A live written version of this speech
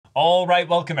All right,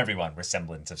 welcome everyone. We're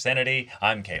Semblance of Sanity.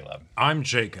 I'm Caleb. I'm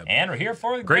Jacob. And we're here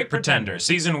for Great Pretender,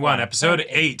 Season 1, Episode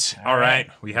 8. All right,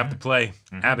 we have to play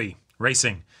Abby,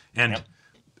 racing, and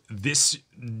this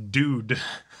dude.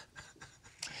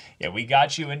 Yeah, we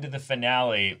got you into the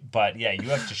finale, but yeah, you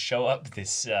have to show up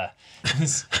this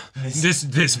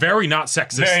This very not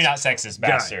sexist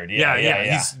bastard. Yeah.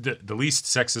 He's the least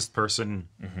sexist person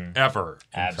ever.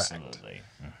 Absolutely.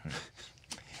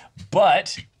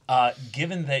 But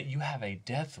given that you have a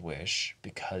death wish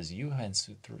because you went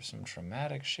through some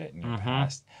traumatic shit in your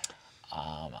past,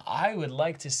 I would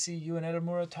like to see you and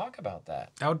Edamura talk about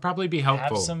that. That would probably be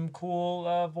helpful. Have some cool,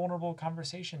 vulnerable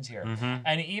conversations here.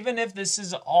 And even if this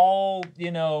is all,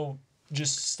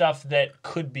 just stuff that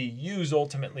could be used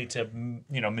ultimately to,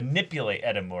 manipulate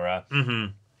Edamura,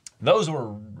 those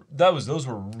were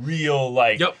real,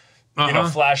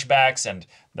 flashbacks, and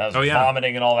that was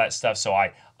vomiting and all that stuff. So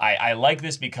I like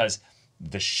this because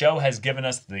the show has given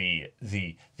us the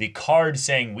card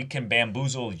saying we can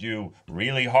bamboozle you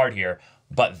really hard here,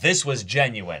 but this was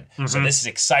genuine. So this is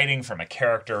exciting from a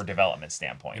character development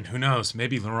standpoint. And who knows,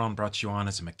 maybe Laurent brought you on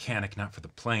as a mechanic, not for the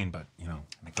plane, but, for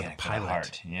the pilot. For the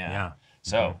heart. Yeah.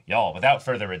 So, y'all, without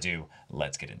further ado,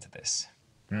 let's get into this.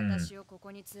 Yeah,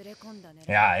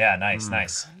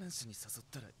 nice.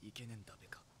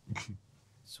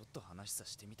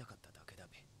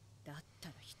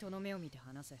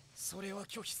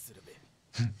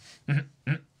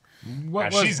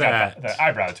 What was she's that? got the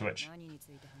eyebrow twitch.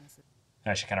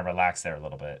 She kind of relaxed there a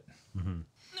little bit.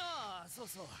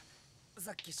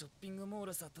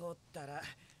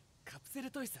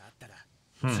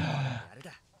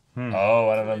 Oh,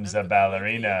 one of them's a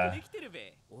ballerina.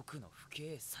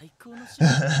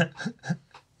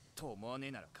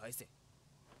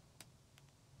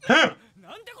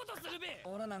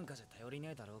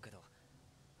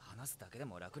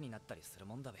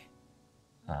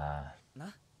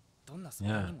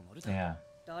 Yeah.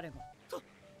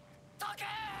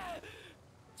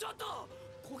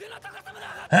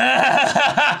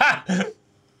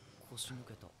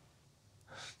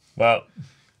 Well,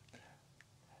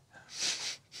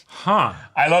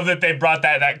 I love that they brought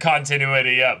that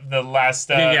continuity up. The last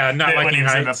not like when he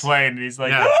was in the Heights. plane, and he's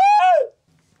like,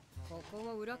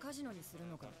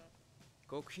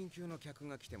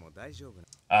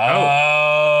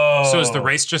 Oh, so is the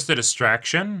race just a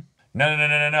distraction?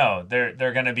 No.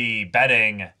 They're gonna be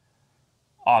betting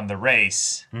on the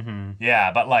race.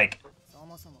 Yeah, but like.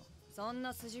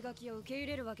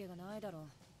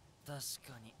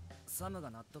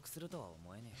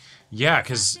 Yeah,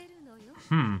 because.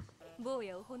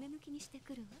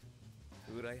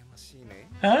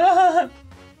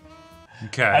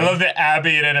 Okay. I love that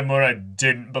Abby and Edamura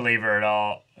didn't believe her at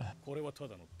all. I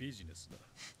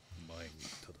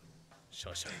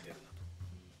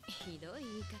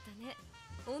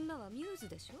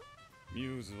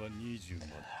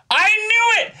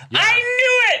knew it! Yeah. I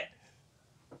knew it!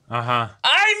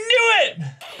 I knew it!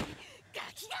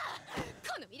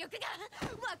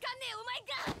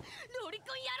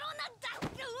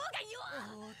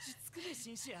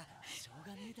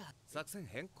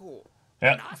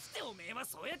 Yep.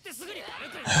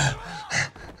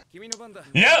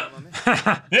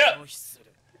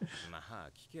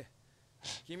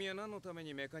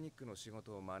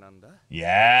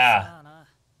 Yeah.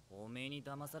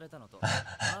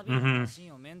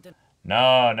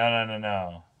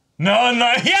 No.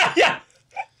 Yeah.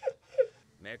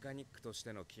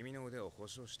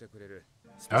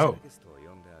 Oh.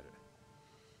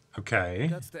 Okay.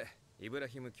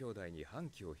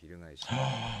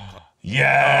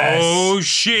 Yes. Oh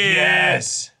shit.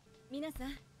 Yes.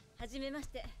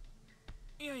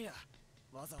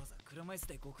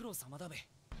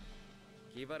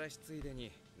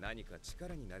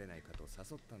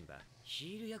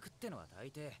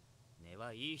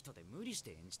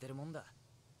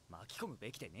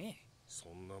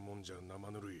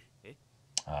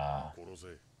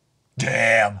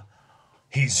 Damn.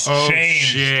 He's changed.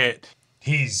 Shit.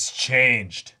 He's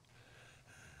changed.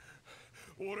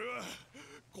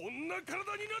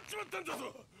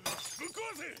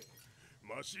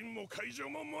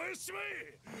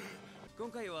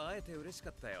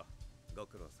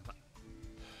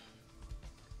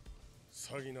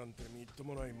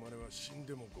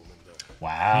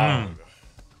 Wow.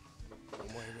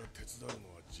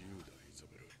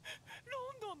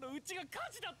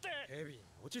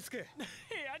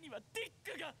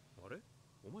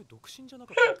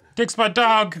 Dick's my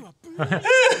dog.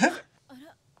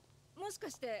 もしか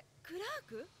してクラー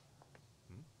ク？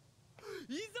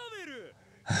イザベル、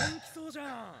元気そうじ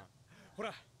ゃん。ほ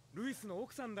ら、ルイスの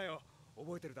奥さんだよ。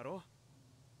覚えてるだろ？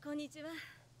こにちは。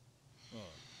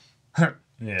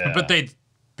 Yeah. But they'd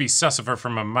be sus of her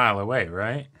from a mile away,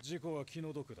 right? 事故は気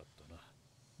の毒だったな。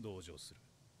同情する。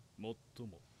もっと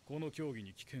もこの競技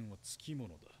に危険はつきも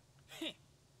のだ。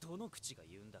どの口が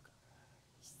言うんだか。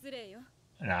失礼よ。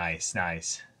 Nice,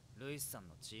 nice. ルイスさん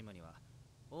のチームには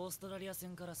オーストラリア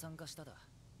戦から参加しただ。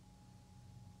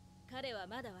彼は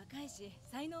まだ若いし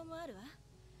才能もあるわ。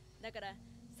だから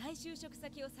再就職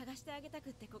先を探してあげた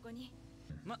くってここに。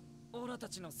ま、オラた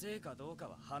ちのせいかどうか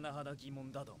は甚だ疑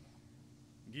問だども。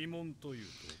疑問という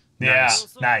と。 Yeah,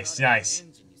 nice, nice, エ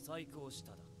ンジンに細工をし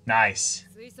ただ。 nice,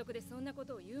 推測でそんなこ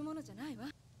とを言うものじゃないわ。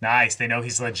 nice. They know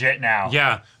he's legit now.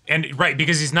 Yeah, and right,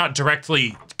 because he's not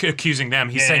directly accusing them.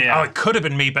 He's Yeah, saying, yeah. "Oh, it could have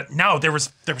been me," but no, there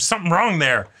was something wrong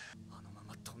there. あのま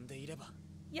ま飛んでいれば。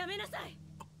やめなさい。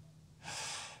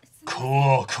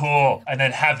 Cool, cool. And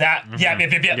then have that. Yeah, yeah,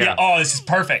 yeah, yeah, yeah. Oh, this is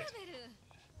perfect.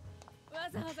 わ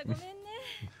ざわざごめんね。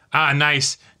 Ah,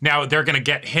 nice. Now they're gonna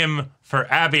get him for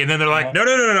Abby, and then they're like, "No,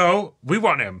 no, no, no, no. We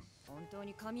want him." 本当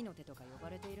に神の手とか呼ば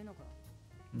れているのか。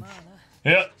まあな。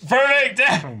 Yeah,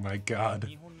 perfect. Oh my god.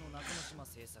 日本の中之島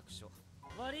製作所。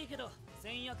悪いけど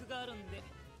戦略があるんで。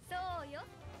そうよ。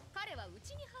彼はう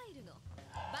ちに入るの。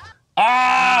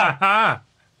 Ah! Ah!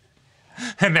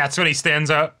 And that's when he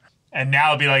stands up. And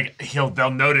now it'll be like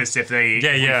they'll notice if they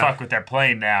Yeah, if we yeah. fuck with their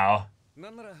plane now. な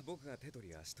んなら僕が手取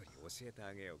り足取り教えて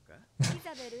あげようか。 イ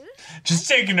ザベル。 Just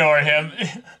ignore him.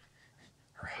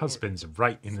 Her husband's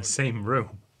right in the same room.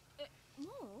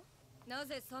 もう？な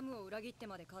ぜサムを裏切って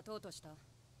まで勝とうとした？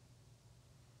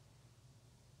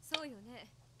そうよね。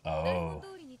台本 Oh,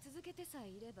 通りに続けてさえ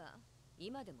いれば、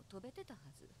今でも飛べてたは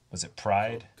ず。 was it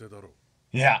pride? 手だろ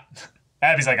う。 Yeah.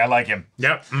 Abby's like, I like him.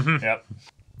 Yep. Mm-hmm. Yep.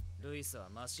 ルイスは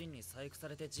マシンに細工さ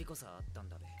れて事故さあったん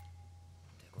だべ。っ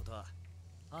てことは、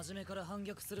初めから反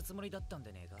逆するつもりだったん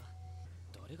でねえか。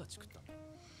誰がチクったんだ。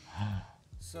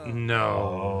さあ、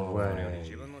 No これより way.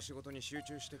 自分の仕事に集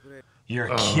中してくれ。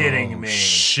 You're kidding me.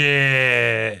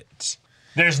 Shit.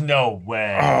 There's no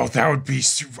way. Oh, that would be.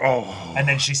 Oh. And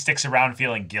then she sticks around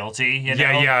feeling guilty, you know?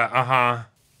 Yeah, yeah. Uh huh.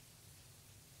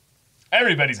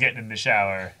 Everybody's getting in the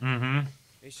shower. Mm-hmm.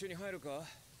 一緒に入るか。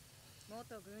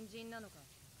元軍人なのか。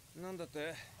なんだっ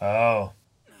て。 Oh,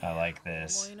 I like 思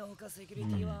this. いのほかセキュリ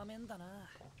ティは甘めんだな。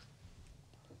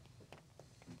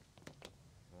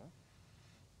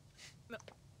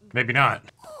 Maybe not.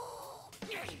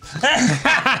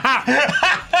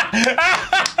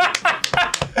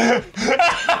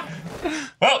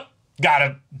 Well, got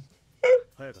him.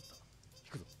 早かった。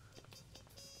引くぞ。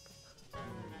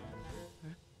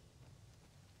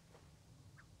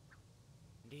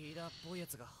リーダーっぽいや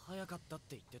つが早かったっ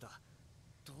て言ってた。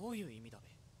どういう意味だべ。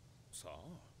さあ、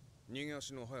逃げ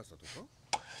足の速さとか。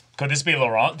 Could this be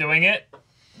Laurent doing it?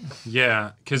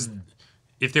 Yeah, because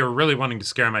if they were really wanting to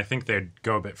scare him, I think they'd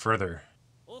go a bit further.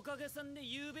 おかげさんで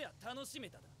夕べは楽しめ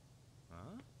ただ。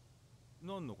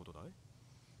何のことだい？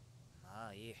ま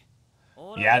あいい。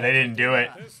 Yeah, they didn't do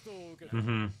it. テストを受けて。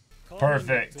 Mm-hmm.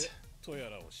 Perfect. と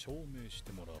やらを証明し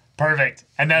てもらう。 Perfect.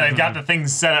 And now they've got the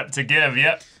things set up to give.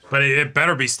 Yep. But it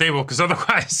better be stable, because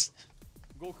otherwise.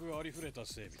 ごくありふれた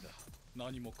整備だ。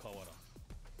何も変わらん。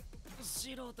素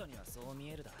人にはそう見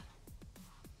えるだ。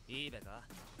いいべか。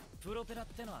プロペラっ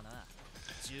てのはな。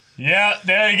 Yeah,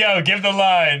 there you go. Give the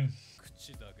line.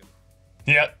 口だけだ。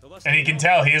 Yep. And he can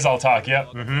tell he is all talk.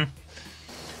 Yep. Mm-hmm.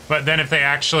 But then if they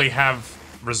actually have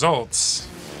results.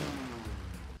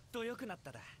 と良くなっ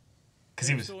ただ。 Because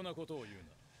he was. そんなことを言う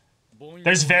な。ぼんやり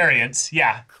There's variance.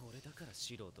 Yeah. これだから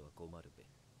素人は困るべ。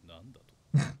なんだと。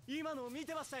今の見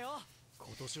てましたよ。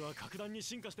今年は格段に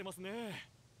進化してますね。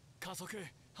加速、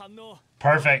反応。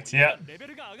 Perfect. Yep. レベ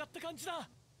ルが上がった感じだ。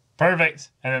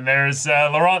 Perfect. And then there's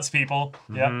Laurent's people.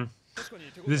 Yep. 確か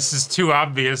に手応え This is too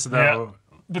obvious, though.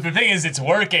 But the thing is, it's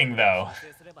working though. 達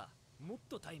成すればもっ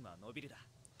とタイマー伸びるだ。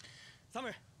サ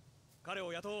ム、彼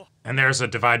を雇おう。 And there's a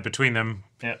divide between them.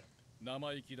 Yep.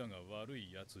 生意気だが悪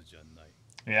いやつじゃない。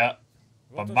 Yep.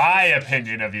 But my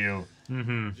opinion of you.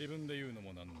 Mm-hmm. 自分で言うの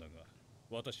もなんだが、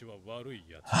私は悪い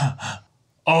やつ。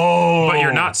 Oh. But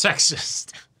you're not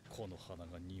sexist. この花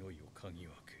が匂いを嗅ぎ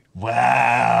分ける。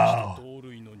 Wow. 同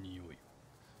類の匂い。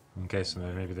 Okay, so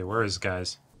then maybe they were his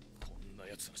guys. こんな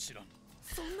やつは知らん。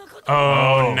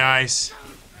 Oh, nice.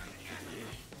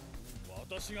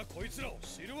 私がこいつらを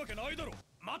知るわけないだろ。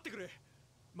待ってくれ。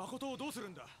誠をどうする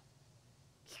んだ。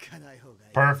聞かない方がい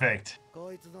い。 Perfect.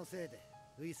 こいつのせいで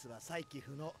ルイスは再起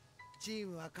不能、チー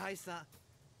ムは解散、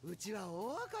うちは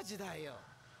大赤字だよ。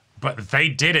 But they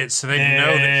did it, so they Yeah,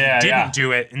 know that yeah, he yeah, didn't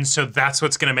do it, and so that's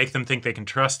what's going to make them think they can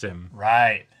trust him.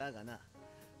 Right. だがな、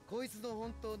こいつの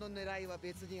本当の狙いは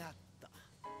別にあった。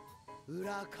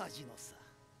裏カジノさ。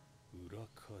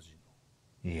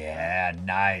Yeah,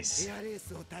 nice. エアレー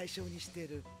スを対象にしてい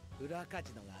る裏カ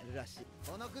ジノがあるらしい。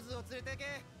このクズを連れて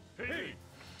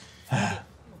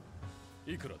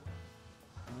け。いくらだ。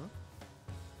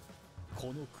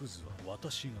このクズは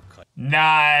私が買い。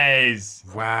 Nice.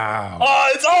 Wow.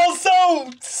 Oh, it's all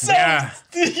so Yeah.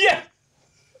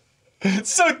 yeah.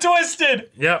 So twisted.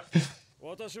 Yep.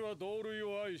 私は同類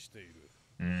を愛している。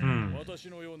私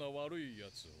のような悪いや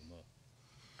つをな。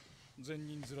善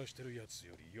人面してるやつ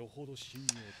よりよほど信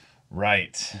用。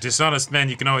 Right. Dishonest men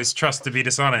you can always trust to be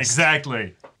dishonest.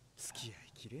 Exactly. 付き合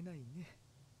いきれないね。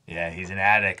 Yeah, he's an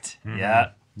addict.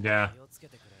 Yeah. Yeah.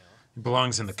 He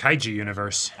belongs in the kaiju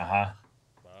universe. Uh-huh.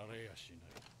 バレやしな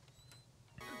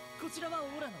い。こちらは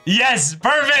オラの Yes,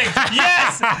 perfect.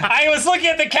 Yes. I was looking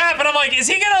at the cap and I'm like,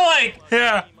 is he gonna like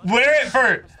Yeah. wear it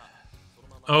for?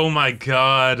 Oh my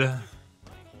god.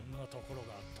 こんなところ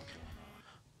があったとは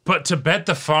な。 But to bet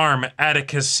the farm at a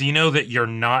casino that you're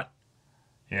not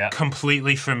Yeah.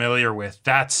 completely familiar with,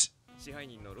 that's 支配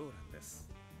人のローランです。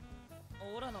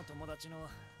オラの友達の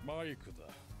マイクだ。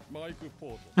マイク・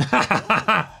ポート。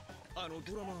あの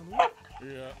ドラマーの。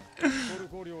いや、トル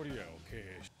コ料理屋を経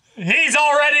営し。 He's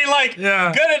already like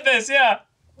Yeah. good at this. Yeah.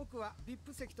 僕は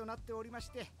VIP 席となっておりまし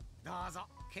て、どうぞ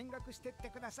見学してって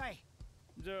ください。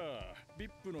じゃあ、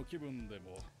VIP の気分で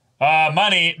も。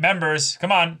 Money members. Come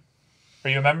on. Are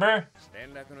you a member?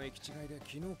 連絡の行き違いで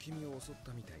昨日君を襲っ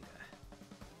たみたいだ。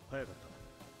早かった。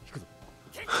引くぞ。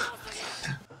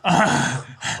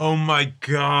 oh my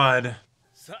god.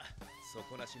 さあ、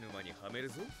底なし沼にはめる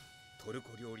ぞ。トルコ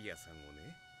料理屋さんをね。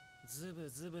ズブ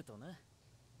ズブとな。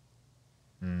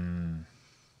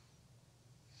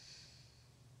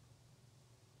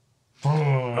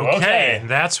 Okay,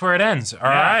 that's where it ends. All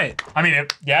right. I mean,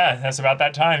 yeah, that's about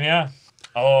that time. Yeah.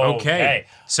 Oh, Okay.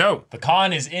 So, The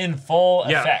con is in full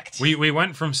yeah, effect. we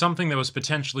went from something that was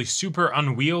potentially super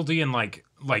unwieldy and like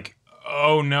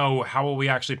oh no, how will we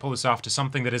actually pull this off, to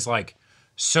something that is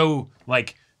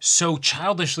so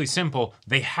childishly simple.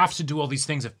 They have to do all these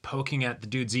things of poking at the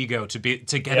dude's ego to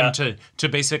get him to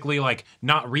basically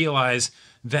not realize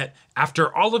that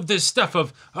after all of this stuff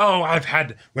of, oh, I've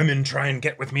had women try and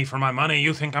get with me for my money,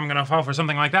 you think I'm gonna fall for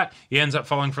something like that? He ends up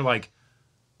falling for one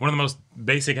of the most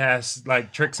basic ass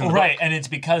tricks in the Right, book. and it's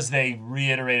because they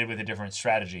reiterated with a different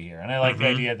strategy here. And I like the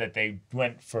idea that they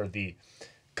went for the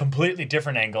completely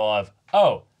different angle of,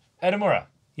 oh, Edamura,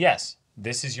 yes,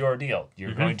 this is your deal.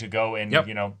 You're going to go and,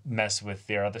 mess with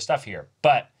their other stuff here.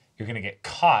 But you're going to get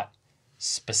caught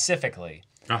specifically.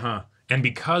 Uh-huh. And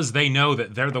because they know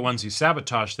that they're the ones who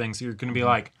sabotage things, you're going to be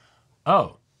like,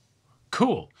 oh,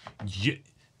 cool.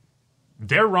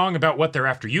 They're wrong about what they're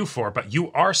after you for, but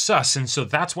you are sus, and so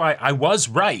that's why I was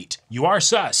right. You are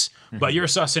sus, but you're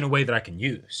sus in a way that I can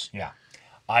use. Yeah.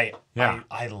 I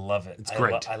love it. It's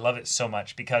great. I love it so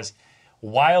much because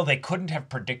while they couldn't have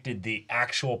predicted the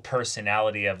actual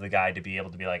personality of the guy to be able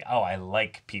to be like, oh, I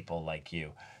like people like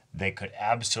you, they could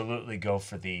absolutely go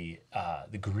for the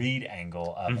greed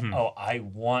angle of, oh, I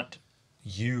want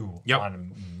you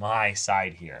on my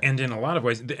side here. And in a lot of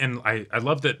ways, and I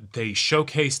love that they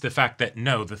showcase the fact that,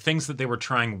 no, the things that they were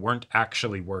trying weren't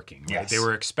actually working. Right? Yes. They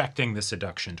were expecting the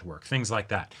seduction to work, things like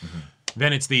that.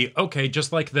 Then it's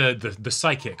just like the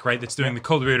psychic, right? That's doing the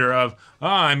cold reader of,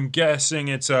 I'm guessing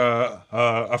it's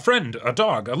a friend, a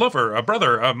dog, a lover, a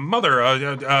brother, a mother,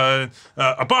 a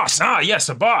boss. Ah, yes,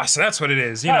 a boss. That's what it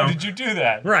is. How did you do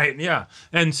that? Right, yeah.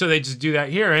 And so they just do that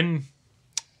here, and,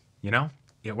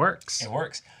 it works. It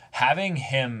works. Having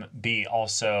him be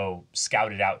also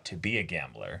scouted out to be a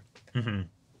gambler,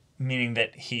 meaning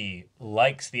that he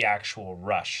likes the actual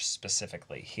rush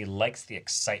specifically. He likes the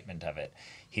excitement of it.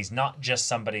 He's not just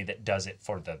somebody that does it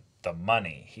for the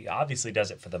money. He obviously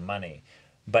does it for the money,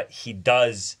 but he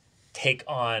does take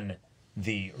on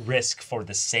the risk for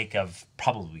the sake of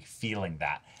probably feeling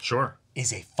that. Sure.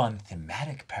 Is a fun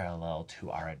thematic parallel to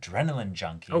our adrenaline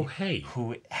junkie. Oh, hey.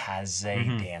 Who has a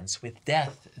dance with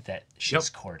death that she's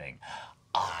courting.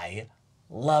 I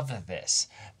love this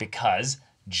because,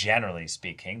 generally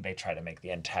speaking, they try to make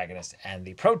the antagonist and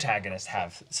the protagonist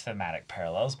have thematic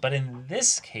parallels. But in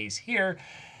this case here,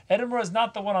 Edamura is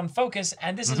not the one on focus,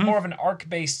 and this is more of an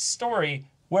arc-based story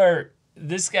where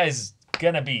this guy's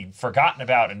gonna be forgotten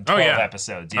about in 12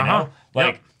 episodes, you know?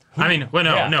 Like, I mean,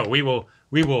 well, no, we will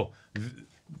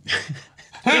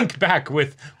think back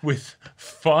with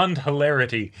fond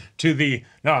hilarity to the,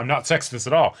 no, I'm not sexist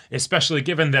at all, especially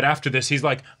given that after this he's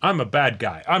like, I'm a bad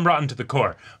guy, I'm rotten to the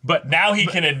core, but now he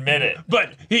can admit it.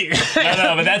 But he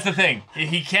no, but that's the thing,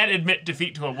 he can't admit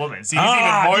defeat to a woman. See, he's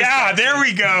even more there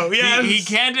we go. Yeah, he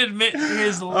can't admit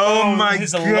his Oh my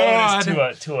his God.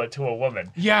 aloneness to a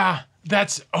woman. Yeah,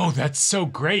 That's so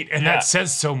great, and that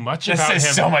says so much about him. That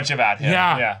says so much about him.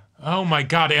 Yeah. Oh my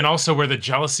God! And also where the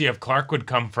jealousy of Clark would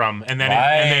come from, and then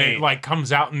it like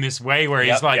comes out in this way where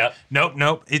he's like, nope.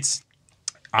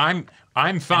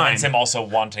 I'm fine. And it's him also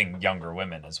wanting younger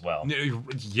women as well.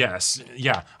 Yes,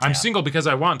 yeah. I'm single because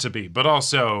I want to be, but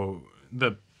also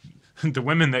the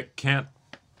women that can't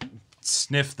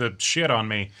sniff the shit on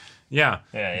me. Yeah.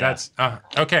 That's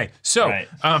okay. So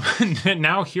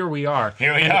now here we are.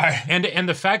 And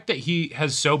the fact that he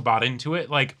has so bought into it,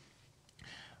 like,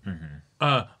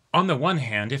 on the one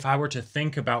hand, if I were to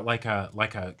think about like a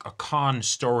con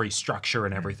story structure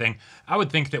and everything, I would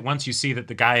think that once you see that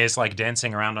the guy is like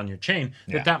dancing around on your chain,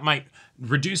 that might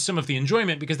reduce some of the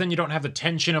enjoyment, because then you don't have the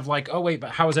tension of like, oh wait,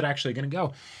 but how is it actually going to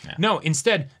go? No,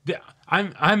 instead,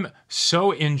 I'm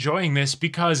so enjoying this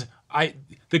because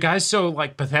the guy's so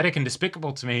like pathetic and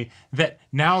despicable to me that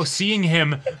now seeing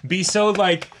him be so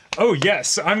like, oh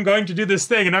yes, I'm going to do this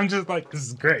thing, and I'm just like, this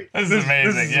is great. This is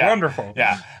amazing. This is wonderful.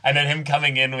 Yeah, and then him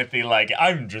coming in with the like,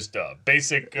 I'm just a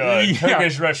basic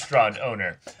Turkish restaurant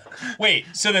owner. Wait,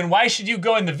 so then why should you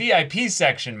go in the VIP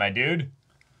section, my dude?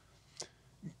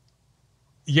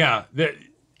 Yeah,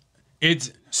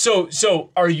 it's so.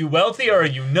 Are you wealthy or are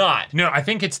you not? No, I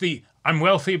think it's I'm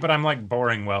wealthy, but I'm like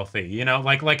boring wealthy, you know,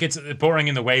 like it's boring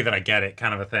in the way that I get it,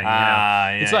 kind of a thing. You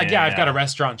know? It's like, I've got a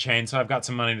restaurant chain, so I've got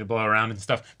some money to blow around and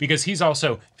stuff. Because he's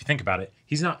also, if you think about it,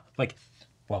 he's not like,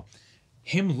 well,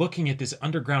 him looking at this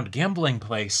underground gambling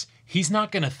place, he's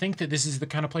not going to think that this is the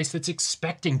kind of place that's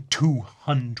expecting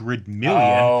 200 million.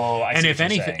 Oh, I see. And if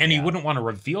anything, and he wouldn't want to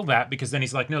reveal that, because then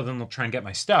he's like, no, then they'll try and get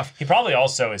my stuff. He probably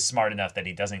also is smart enough that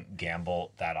he doesn't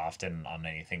gamble that often on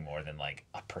anything more than like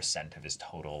 1% of his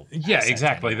total. Yeah,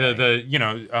 exactly. Anyway.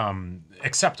 The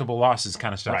acceptable losses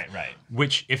kind of stuff. Right.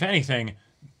 Which, if anything,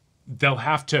 they'll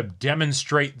have to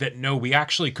demonstrate that, no, we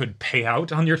actually could pay out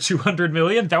on your 200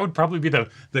 million. That would probably be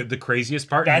the craziest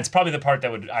part. That's probably the part that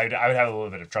I would have a little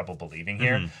bit of trouble believing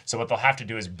here. So what they'll have to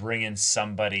do is bring in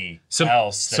somebody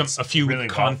else, a few really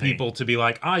con wealthy people to be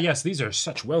like, yes, these are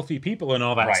such wealthy people and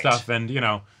all that stuff, and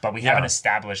But we haven't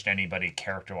established anybody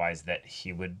character-wise that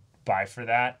he would buy for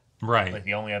that. Right. Like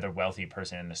the only other wealthy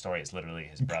person in the story is literally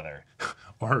his brother.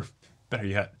 Or better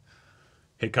yet,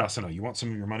 hey Casano, you want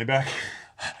some of your money back?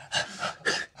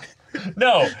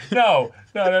 No.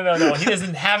 He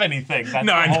doesn't have anything. That's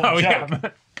no, the I whole know.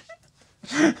 joke.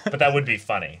 Yeah. But that would be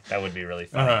funny. That would be really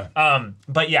funny.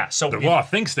 But yeah, so the law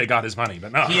thinks they got his money,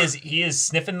 but no. He is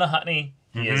sniffing the honey.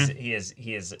 He is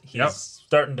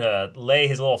starting to lay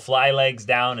his little fly legs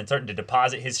down and starting to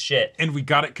deposit his shit. And we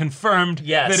got it confirmed.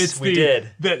 Yes, that it's we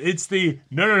did. That it's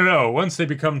no. Once they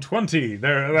become 20,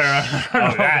 they're that's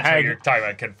what you're talking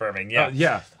about confirming. Yeah.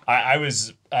 Yeah. I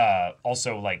was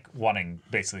also like wanting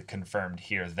basically confirmed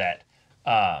here that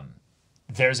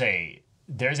there's a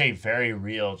very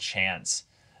real chance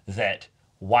that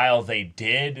while they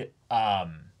did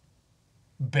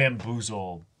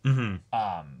bamboozle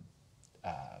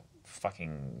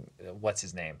fucking what's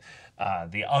his name?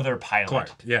 The other pilot. Clark.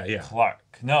 Yeah.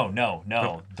 Clark. No.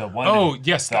 The one. Oh,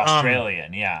 yes. The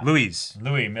Australian.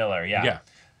 Louis Miller. Yeah. Yeah.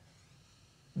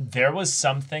 There was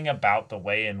something about the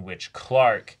way in which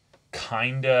Clark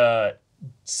kind of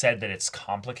said that it's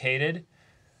complicated.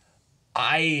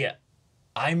 I'm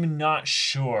not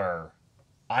sure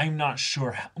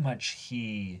how much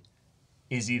he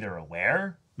is either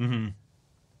aware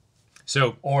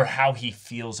or how he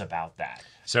feels about that.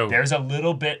 So there's a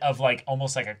little bit of like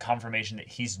almost like a confirmation that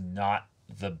he's not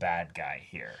the bad guy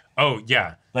here. Oh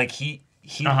yeah. Like he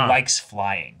likes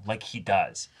flying, like he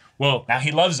does. Well, now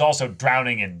he loves also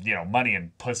drowning in money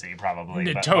and pussy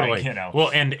probably. But totally. Like, well,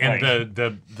 and like,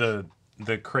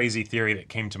 the crazy theory that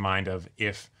came to mind of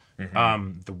if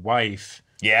the wife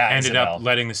ended Isabel. up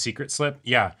letting the secret slip.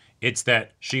 Yeah, it's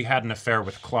that she had an affair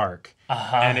with Clark,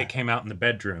 and it came out in the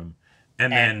bedroom,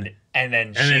 and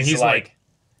then he's like,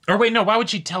 or wait, no, why would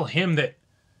she tell him that?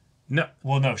 No.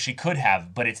 Well, no, she could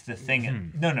have, but it's the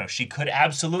thing. No, she could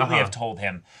absolutely have told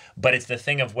him, but it's the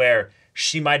thing of where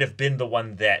she might have been the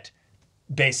one that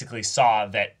basically saw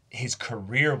that his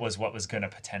career was what was going to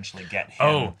potentially get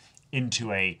him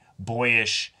into a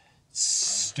boyish,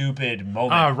 stupid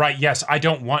moment. Right. Yes,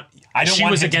 she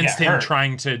was against him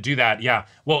trying to do that. Yeah.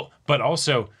 Well, but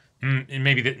also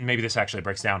maybe this actually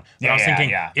breaks down. But I was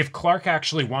thinking, if Clark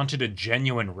actually wanted a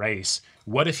genuine race,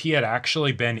 what if he had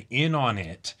actually been in on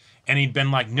it? And he'd been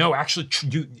like, no, actually,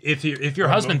 if your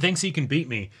husband thinks he can beat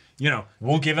me,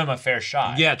 we'll give him a fair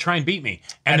shot. Yeah, try and beat me.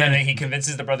 And then he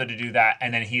convinces the brother to do that,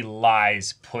 and then he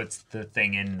lies, puts the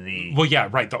thing in the... Well, yeah,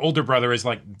 right. The older brother is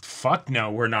like, fuck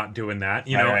no, we're not doing that,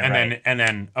 and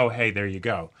then, oh, hey, there you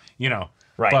go,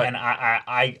 Right, But, and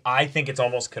I think it's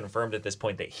almost confirmed at this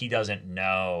point that he doesn't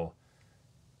know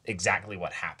exactly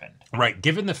what happened. right,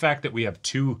 given the fact that we have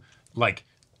two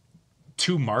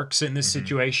marks in this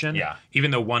situation, Yeah.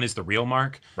 even though one is the real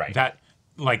mark, Right. that,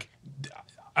 like,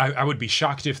 I would be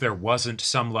shocked if there wasn't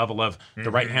some level of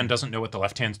the right hand doesn't know what the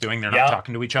left hand's doing. They're not Yep.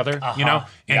 talking to each other, you know?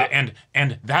 And, Yep.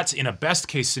 and that's in a best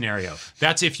case scenario.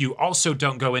 That's if you also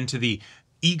don't go into the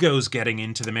egos getting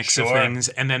into the mix of Sure. things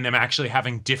and then them actually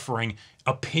having differing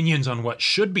opinions on what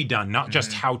should be done, not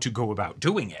just how to go about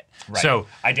doing it. Right. So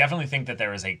I definitely think that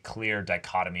there is a clear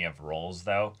dichotomy of roles,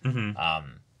 though.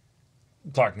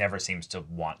 Clark never seems to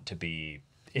want to be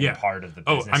in part of the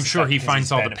business. I'm sure he because finds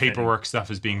he's all the benefiting. paperwork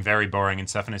stuff as being very boring and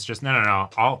stuff, and it's just no.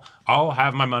 I'll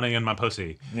have my money and my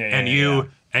pussy, and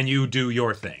you do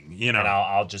your thing, you know. And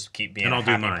I'll just keep being And a I'll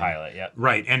do happy mine. pilot. Yep.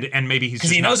 Right, and maybe he's Because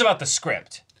just he knows not- about the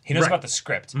script. He knows Right. about the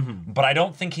script, but I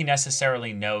don't think he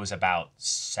necessarily knows about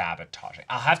sabotaging.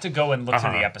 I'll have to go and look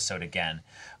through the episode again,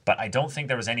 but I don't think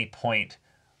there was any point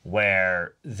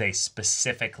where they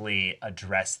specifically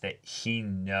address that he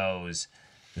knows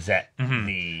that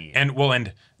the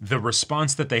and the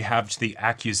response that they have to the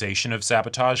accusation of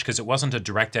sabotage, because it wasn't a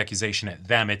direct accusation at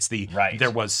them, it's the Right. there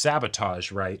was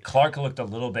sabotage, right? Clark looked a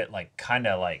little bit like kind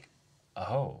of like,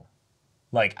 oh,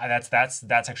 like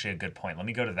that's actually a good point. Let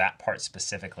me go to that part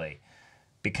specifically,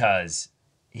 because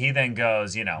he then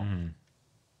goes, you know,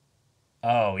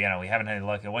 oh, you know, we haven't had any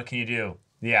luck. What can you do?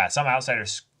 Yeah, some outsider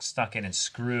snuck in and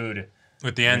screwed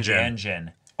With the engine. the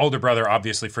engine. Older brother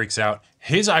obviously freaks out.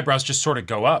 His eyebrows just sort of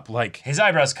go up, like His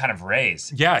eyebrows kind of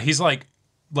raise. yeah, he's like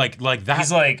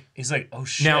that. He's like, oh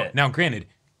shit. Now, granted,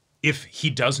 if he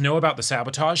does know about the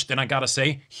sabotage, then I gotta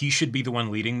say he should be the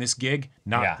one leading this gig,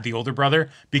 not the older brother,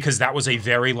 because that was a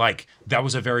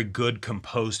very good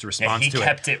composed response he to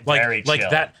kept it. it Like, very like chill.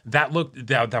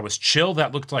 that was chill.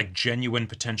 That looked like genuine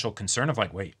potential concern of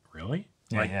like, wait, really?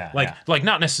 Like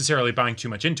not necessarily buying too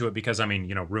much into it, because I mean,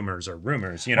 you know, rumors are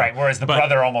rumors, you know. Right, whereas the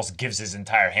brother almost gives his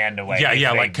entire hand away. Yeah, if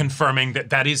yeah, they- like confirming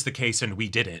that is the case and we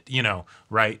did it, you know,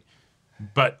 right?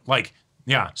 But like,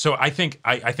 yeah, so I think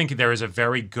there is a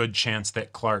very good chance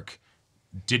that Clark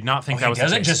did not think that was he the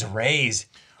doesn't case. just raise.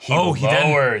 He he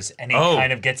then- lowers, and he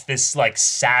kind of gets this like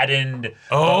saddened,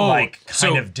 but like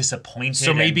kind of disappointed.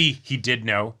 So maybe he did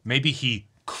know. Maybe he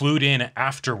clued in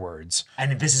afterwards.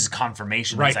 and this is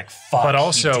confirmation. Right. He's like, fuck, But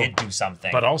also- he did do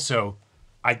something. But also,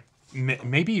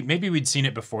 maybe we'd seen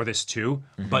it before this too.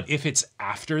 But if it's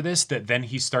after this, that then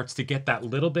he starts to get that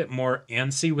little bit more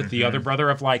antsy with the other brother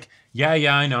of like, yeah,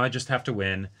 I know, I just have to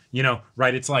win. You know,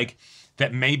 right? It's like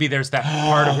that. Maybe there's that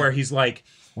part of where he's like,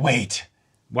 wait,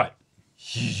 what?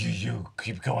 you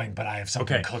keep going, but I have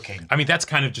something Okay. cooking. I mean, that's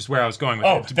kind of just where I was going with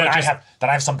Oh, it. that But I just-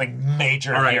 have something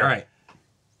major all right, here. all right.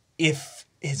 If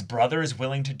his brother is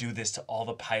willing to do this to all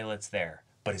the pilots there,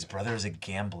 but his brother is a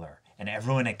gambler and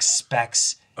everyone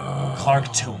expects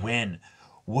Clark to win,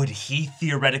 would he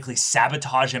theoretically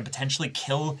sabotage and potentially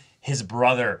kill his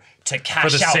brother to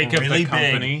cash the out sake of the really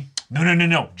company? big?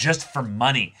 No. Just for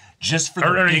money. Just for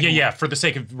the big... Yeah, for the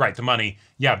sake of the money.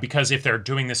 Yeah, because if they're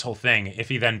doing this whole thing, if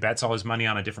he then bets all his money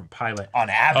on a different pilot, On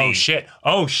Abby.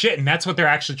 Oh shit, and that's what they're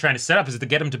actually trying to set up, is to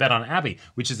get him to bet on Abby,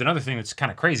 which is another thing that's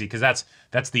kind of crazy, because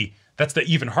that's the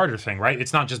even harder thing, right?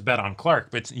 It's not just bet on Clark,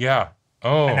 but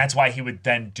And that's why he would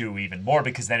then do even more,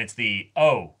 because then it's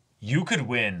you could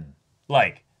win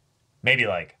like maybe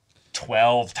like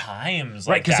 12 times.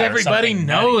 right, like because that, or everybody something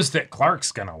knows that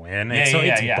Clark's gonna win, and so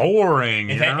it's yeah. boring.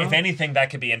 If, you know? if anything, that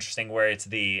could be interesting, where it's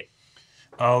the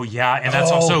Oh yeah, and that's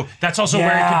also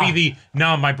where it could be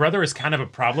my brother is kind of a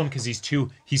problem because he's too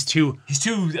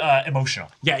emotional.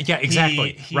 Yeah,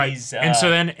 exactly. Right. He's, and so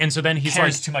then he's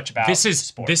cares like too much about this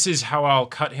sport. is how I'll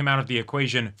cut him out of the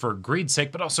equation for greed's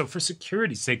sake, but also for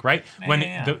security's sake, right? When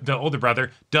the older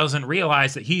brother doesn't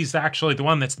realize that he's actually the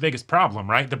one that's the biggest problem,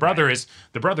 right? The brother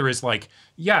is like,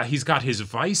 yeah, he's got his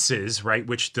vices, right?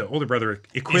 Which the older brother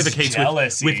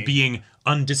equivocates with being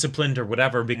undisciplined or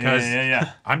whatever, because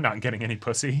I'm not getting any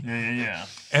pussy. Yeah.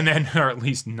 And then, or at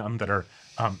least none that are,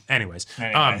 anyways.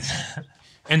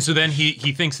 And so then he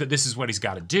thinks that this is what he's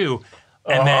got to do.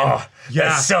 And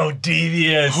That's so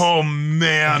devious. Oh,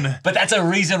 man. But that's a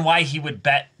reason why he would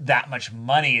bet that much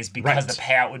money, is because the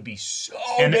payout would be so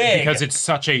big. Because it's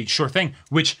such a sure thing,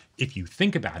 which, if you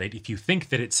think about it, if you think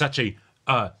that it's such a,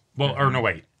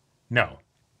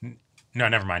 No,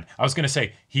 never mind. I was going to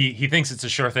say, he thinks it's a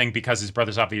sure thing because his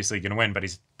brother's obviously going to win, but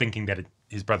he's thinking that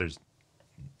his brother's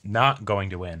not going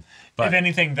to win. But if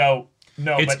anything, though,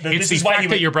 no. it's but the this is fact why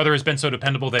that your brother has been so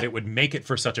dependable that it would make it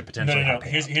for such a potential. No.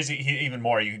 Here's even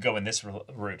more. You could go in this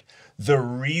route. The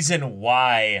reason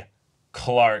why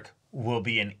Clark will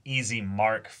be an easy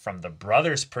mark from the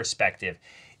brother's perspective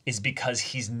is because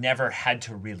he's never had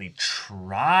to really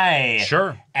try.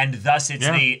 Sure. And thus it's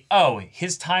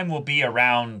his time will be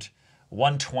around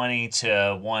 120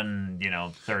 to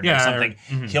 130 or something.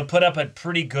 He'll put up a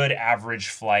pretty good average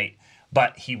flight,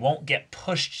 but he won't get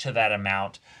pushed to that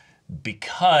amount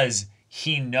because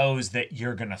he knows that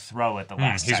you're going to throw at the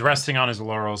last He's second. resting on his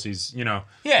laurels. He's, maybe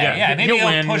he'll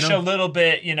win, push a little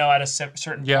bit, at a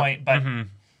certain point, but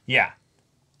Yeah.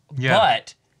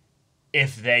 But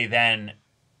if they then,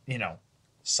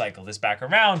 cycle this back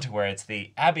around to where it's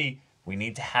the Abby, we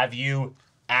need to have you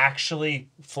actually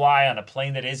fly on a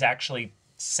plane that is actually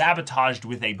sabotaged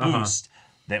with a boost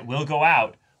that will go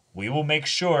out. We will make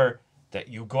sure that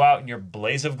you go out in your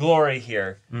blaze of glory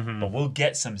here, but we'll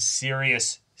get some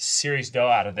serious dough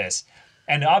out of this.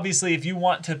 And obviously, if you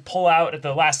want to pull out at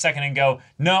the last second and go,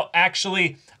 no,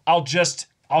 actually, I'll just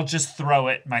throw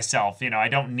it myself. I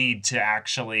don't need to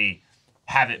actually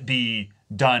have it be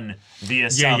done via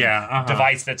some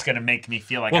device that's going to make me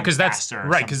feel like I'm faster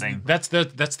or something. Because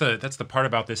that's the part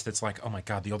about this that's like, oh my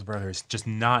god, the older brother is just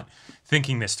not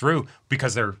thinking this through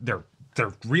because they're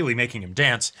really making him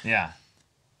dance. Yeah.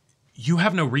 You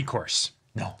have no recourse.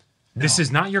 No. This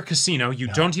is not your casino. You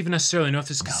don't even necessarily know if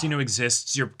this casino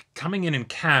exists. You're coming in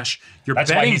cash. That's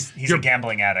betting. Why he's a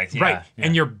gambling addict. Yeah. Right. Yeah.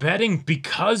 And you're betting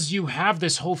because you have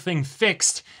this whole thing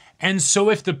fixed. And so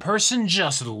if the person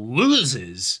just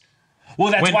loses... Well,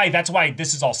 that's why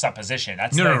this is all supposition.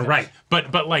 That's right. But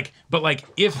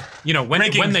if when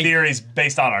they theories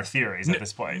based on our theories at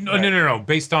this point. No.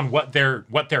 Based on what their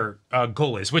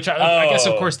goal is, which I guess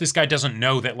of course this guy doesn't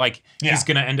know that he's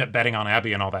gonna end up betting on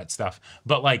Abby and all that stuff.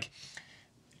 But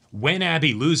when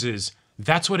Abby loses,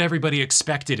 that's what everybody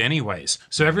expected anyways.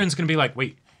 So everyone's gonna be like,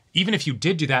 wait. Even if you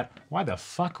did do that, why the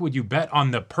fuck would you bet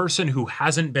on the person who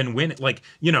hasn't been winning?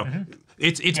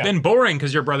 It's been boring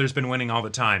because your brother's been winning all the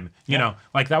time. You know,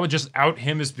 that would just out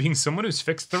him as being someone who's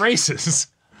fixed the races.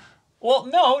 Well,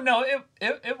 no,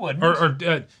 it wouldn't.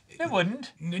 It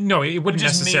wouldn't. No, it wouldn't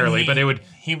necessarily, but it would.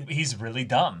 He's really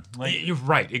dumb. You're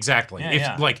right, exactly.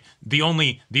 The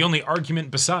only argument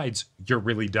besides you're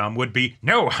really dumb would be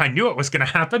no, I knew it was going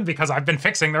to happen because I've been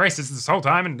fixing the races this whole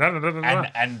time and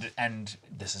and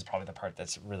this is probably the part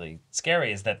that's really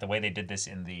scary is that the way they did this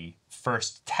in the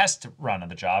first test run of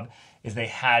the job is they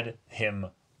had him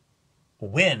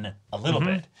win a little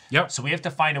bit. Yep. So we have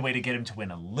to find a way to get him to win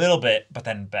a little bit, but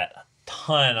then bet a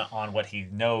ton on what he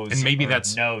knows. And maybe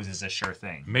knows is a sure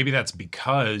thing. Maybe that's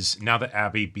because now that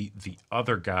Abby beat the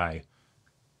other guy.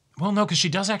 Well, no, because she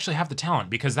does actually have the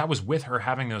talent because that was with her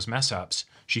having those mess ups.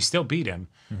 She still beat him.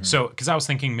 So, because I was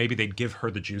thinking maybe they'd give her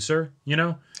the juicer,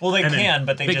 Well, they can,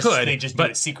 but they just do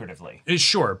it secretively.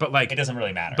 Sure, but it doesn't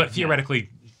really matter. But theoretically,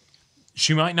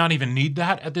 she might not even need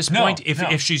that at this point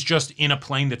if she's just in a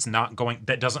plane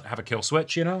that doesn't have a kill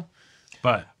switch,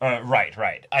 But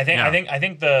right. I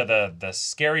think the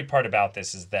scary part about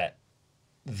this is that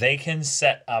they can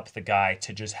set up the guy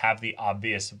to just have the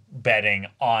obvious betting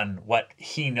on what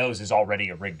he knows is already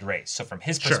a rigged race. So from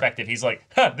his perspective, he's like,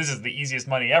 this is the easiest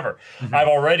money ever. I've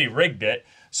already rigged it.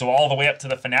 So all the way up to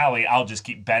the finale, I'll just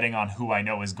keep betting on who I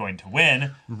know is going to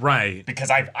win. Right.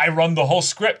 Because I run the whole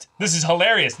script. This is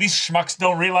hilarious. These schmucks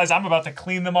don't realize I'm about to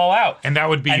clean them all out. And that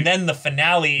would be... And then the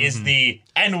finale is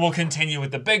and we'll continue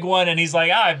with the big one. And he's like,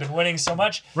 I've been winning so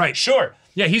much. Right. Sure.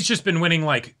 Yeah, he's just been winning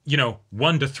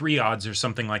 1 to 3 odds or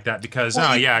something like that because,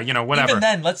 whatever. Even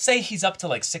then, let's say he's up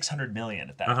to 600 million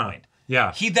at that point.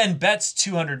 Yeah. He then bets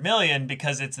 200 million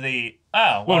because it's the,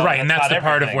 right, and that's the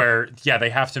part of where, they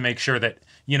have to make sure that,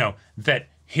 that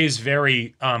his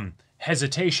very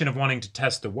hesitation of wanting to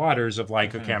test the waters of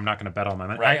okay, I'm not going to bet all my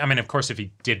money. Right. I mean, of course, if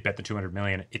he did bet the 200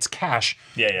 million, it's cash.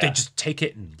 Yeah. They just take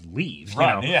it and leave.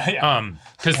 Right.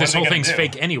 Because this whole thing's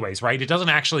fake anyways, right? It doesn't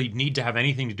actually need to have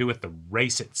anything to do with the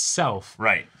race itself.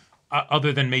 Right.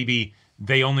 Other than maybe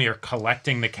they only are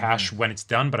collecting the cash when it's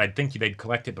done, but I'd think they'd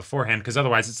collect it beforehand because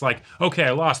otherwise it's like, okay,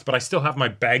 I lost, but I still have my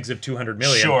bags of 200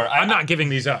 million. Sure. I'm not giving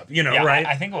these up, right?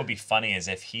 I think what would be funny is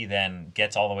if he then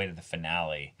gets all the way to the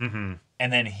finale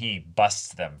and then he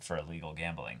busts them for illegal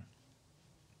gambling.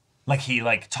 He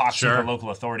talks to the local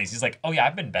authorities. He's like, oh yeah,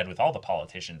 I've been in bed with all the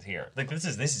politicians here. This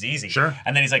is easy. Sure.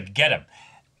 And then he's like, get him.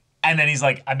 And then he's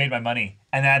like, I made my money.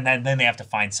 And then they have to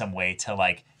find some way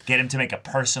to get him to make a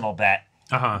personal bet.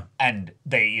 And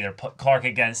they either put Clark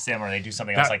against him or they do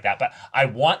something else like that. But I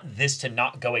want this to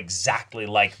not go exactly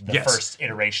like the first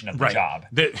iteration of the job.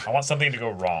 I want something to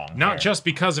go wrong. Not just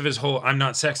because of his whole I'm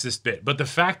not sexist bit, but the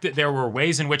fact that there were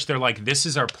ways in which they're like, this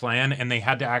is our plan, and they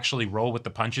had to actually roll with the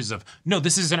punches of, no,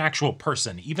 this is an actual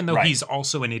person, even though he's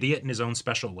also an idiot in his own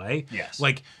special way. Yes.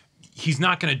 he's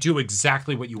not going to do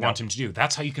exactly what you want him to do.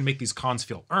 That's how you can make these cons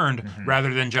feel earned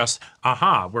rather than just,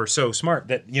 we're so smart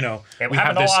that, we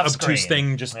have this obtuse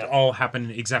thing just all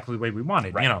happen exactly the way we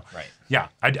wanted, Right. Yeah,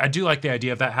 I do like the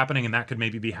idea of that happening, and that could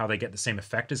maybe be how they get the same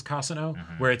effect as Kasano,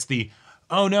 where it's the,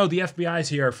 oh no, the FBI's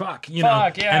here, fuck, know,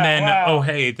 Fuck, yeah, and then, wow. oh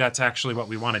hey, that's actually what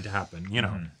we wanted to happen,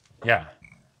 Yeah.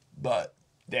 But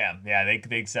damn, yeah,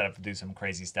 they set up to do some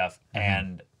crazy stuff,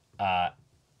 and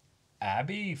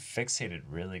Abby fixated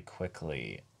really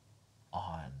quickly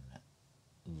on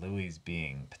Louis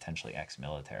being potentially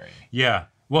ex-military. Yeah.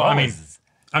 Well, I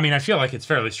mean, I feel like it's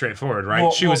fairly straightforward, right?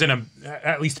 Well, she was in a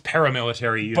at least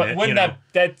paramilitary unit. But wouldn't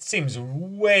that seems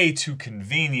way too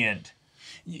convenient.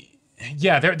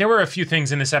 Yeah, there were a few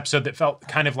things in this episode that felt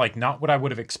kind of like not what I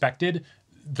would have expected.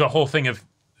 The whole thing of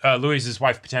Louis's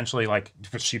wife potentially, like,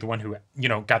 was she the one who,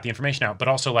 got the information out? But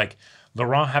also, like,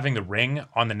 Laurent having the ring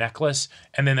on the necklace.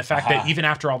 And then the fact that even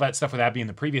after all that stuff with Abby in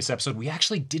the previous episode, we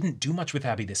actually didn't do much with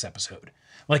Abby this episode.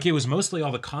 Like, it was mostly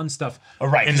all the con stuff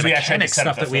and the mechanic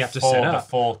stuff that we have to set up. The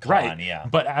full con, right. Yeah.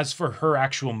 But as for her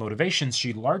actual motivations,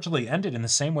 she largely ended in the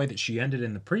same way that she ended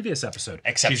in the previous episode.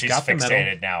 Except she's got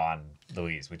fixated now on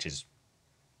Louise, which is...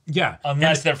 Yeah.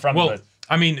 Unless they're from the...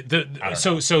 I mean,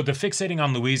 so the fixating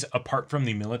on Louise, apart from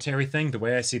the military thing, the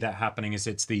way I see that happening is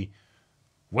it's the,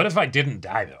 what if I didn't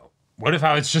die, though? What if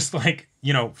I was just, like,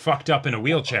 fucked up in a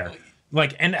wheelchair?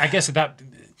 Like, and I guess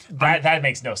that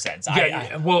makes no sense.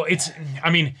 Yeah, well,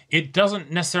 it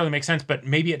doesn't necessarily make sense, but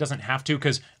maybe it doesn't have to,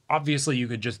 because obviously you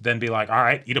could just then be like, all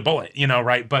right, eat a bullet,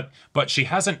 right? But she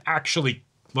hasn't actually,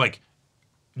 like,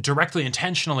 directly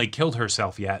intentionally killed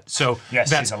herself yet. So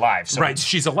yes, she's alive. So right,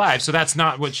 she's alive. So that's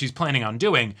not what she's planning on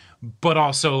doing. But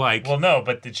also, like, well, no,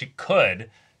 but that she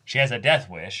could. She has a death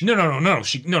wish.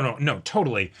 No,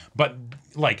 totally. But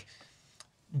like,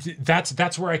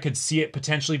 that's where I could see it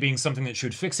potentially being something that she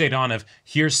would fixate on. Of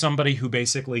here's somebody who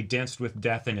basically danced with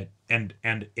death and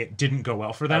it didn't go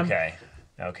well for them.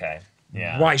 Okay.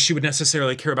 Yeah. Why she would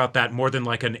necessarily care about that more than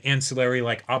like an ancillary,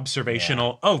 like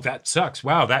observational, oh, that sucks.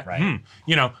 Wow, that, right.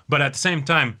 But at the same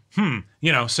time,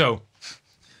 so.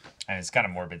 And it's kind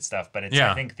of morbid stuff, but it's,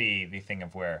 I think the thing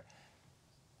of where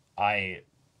I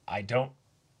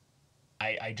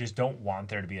just don't want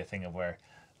there to be a thing of where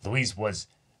Louise was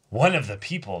one of the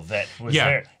people that was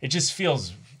there. It just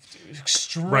feels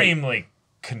extremely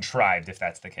contrived if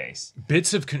that's the case.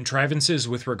 Bits of contrivances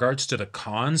with regards to the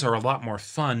cons are a lot more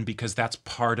fun because that's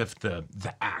part of the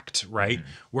act, right?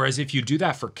 Whereas if you do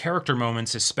that for character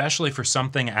moments, especially for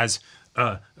something as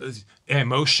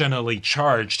emotionally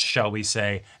charged, shall we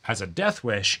say, as a death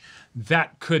wish,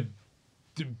 that could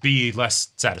be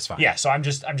less satisfying. Yeah, so I'm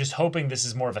just hoping this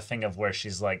is more of a thing of where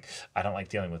she's like, I don't like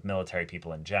dealing with military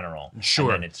people in general.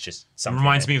 Sure. And then it's just something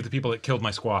reminds me of the people that killed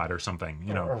my squad or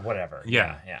something, or whatever.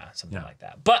 Yeah, something like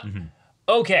that. But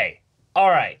okay, all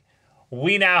right,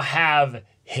 we now have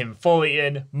him fully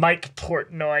in. Mike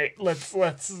Portnoy. Let's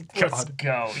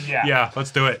go. Yeah,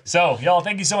 let's do it. So, y'all,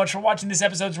 thank you so much for watching this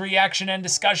episode's reaction and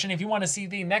discussion. If you want to see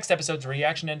the next episode's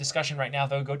reaction and discussion right now,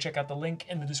 though, go check out the link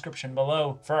in the description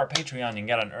below for our Patreon. You can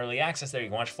get on early access there. You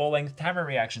can watch full-length timer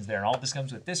reactions there, and all this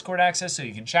comes with Discord access, so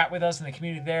you can chat with us in the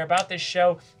community there about this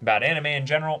show, about anime in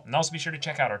general, and also be sure to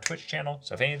check out our Twitch channel.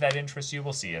 So if any of that interests you,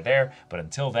 we'll see you there. But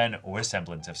until then, we're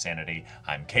Semblance of Sanity.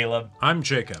 I'm Caleb. I'm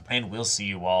Jacob. And we'll see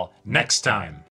you all next time.